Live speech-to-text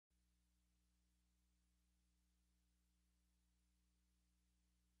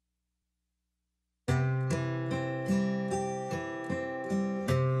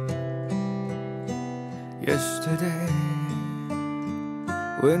Yesterday,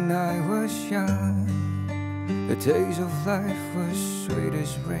 when I was young, the taste of life was sweet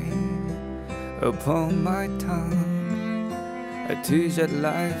as rain upon my tongue. I teased at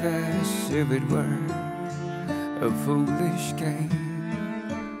life as if it were a foolish game.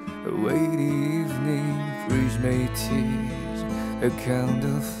 Away the evening breeze may tease a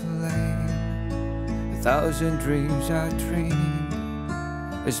candle flame. 1,000 dreams I dreamed,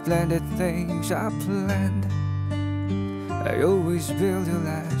 the splendid things I planned. I always build to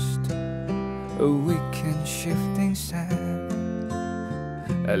last, a weekend shifting sand.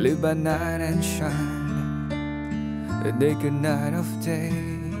 I live by night and shine, the naked night of day.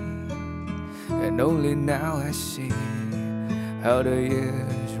 And only now I see how the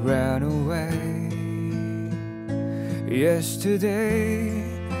years ran away. Yesterday,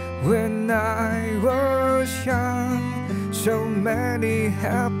 when I was young, so many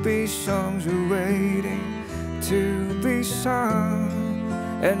happy songs were waiting to be sung,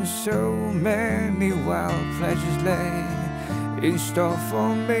 and so many wild pleasures lay in store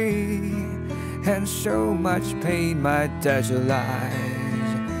for me, and so much pain my dazzled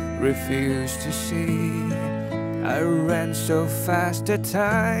eyes refused to see. I ran so fast at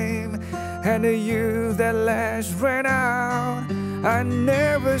time, and the youth at last ran out. I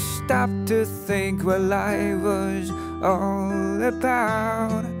never stopped to think what life was all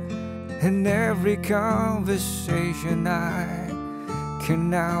about, and every conversation I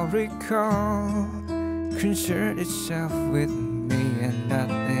can now recall concerned itself with me and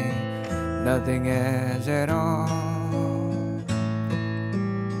nothing else at all.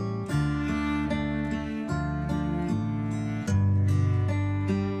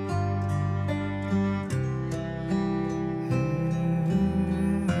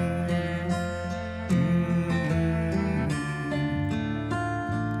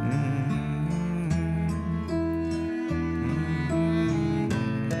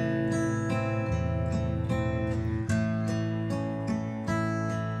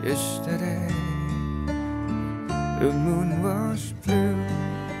 Yesterday, the moon was blue,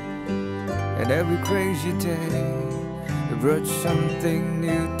 and every crazy day brought something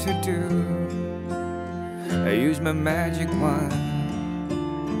new to do. I used my magic wand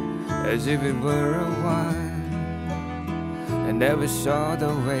as if it were a wand, and never saw the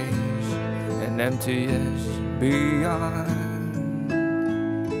ways and emptiness beyond.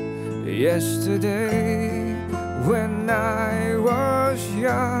 Yesterday, when I was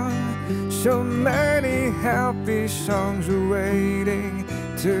young, so many happy songs were waiting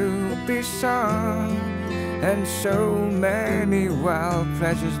to be sung, and so many wild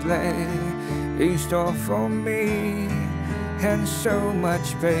pleasures lay in store for me, and so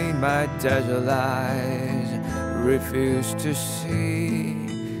much pain my dazzled eyes refused to see.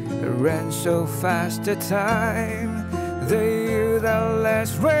 I ran so fast at time, the youth at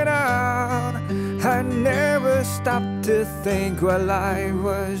last ran out. I never stopped to think what life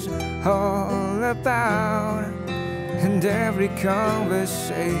was all about, and every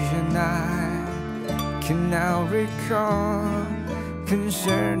conversation I can now recall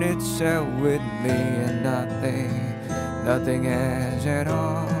concerned itself with me and nothing else at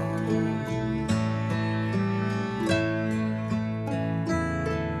all.